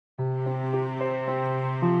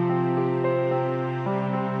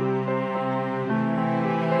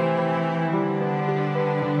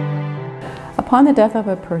Upon the death of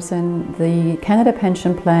a person, the Canada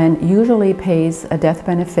Pension Plan usually pays a death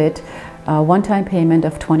benefit, one-time payment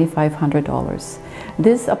of $2,500.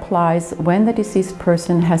 This applies when the deceased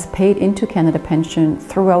person has paid into Canada Pension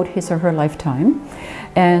throughout his or her lifetime,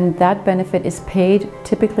 and that benefit is paid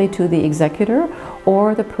typically to the executor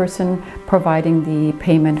or the person providing the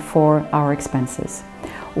payment for our expenses.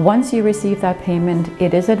 Once you receive that payment,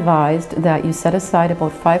 it is advised that you set aside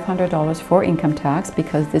about $500 for income tax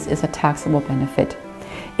because this is a taxable benefit.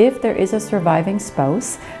 If there is a surviving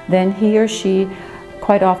spouse, then he or she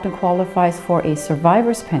quite often qualifies for a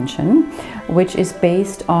survivor's pension, which is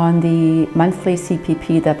based on the monthly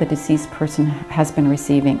CPP that the deceased person has been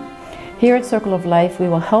receiving. Here at Circle of Life, we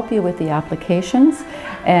will help you with the applications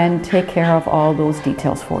and take care of all those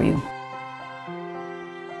details for you.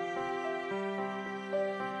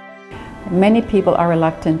 Many people are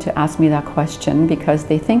reluctant to ask me that question because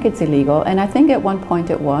they think it's illegal, and I think at one point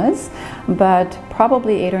it was, but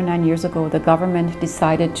probably 8 or 9 years ago the government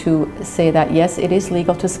decided to say that yes, it is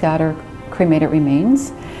legal to scatter cremated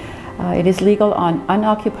remains. It is legal on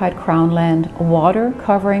unoccupied Crown land, water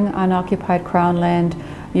covering unoccupied Crown land,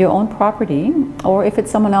 your own property, or if it's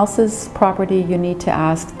someone else's property, you need to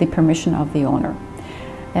ask the permission of the owner.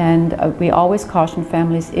 And we always caution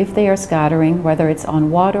families, if they are scattering, whether it's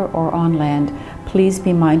on water or on land, please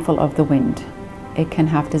be mindful of the wind. It can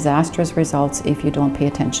have disastrous results if you don't pay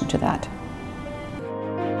attention to that.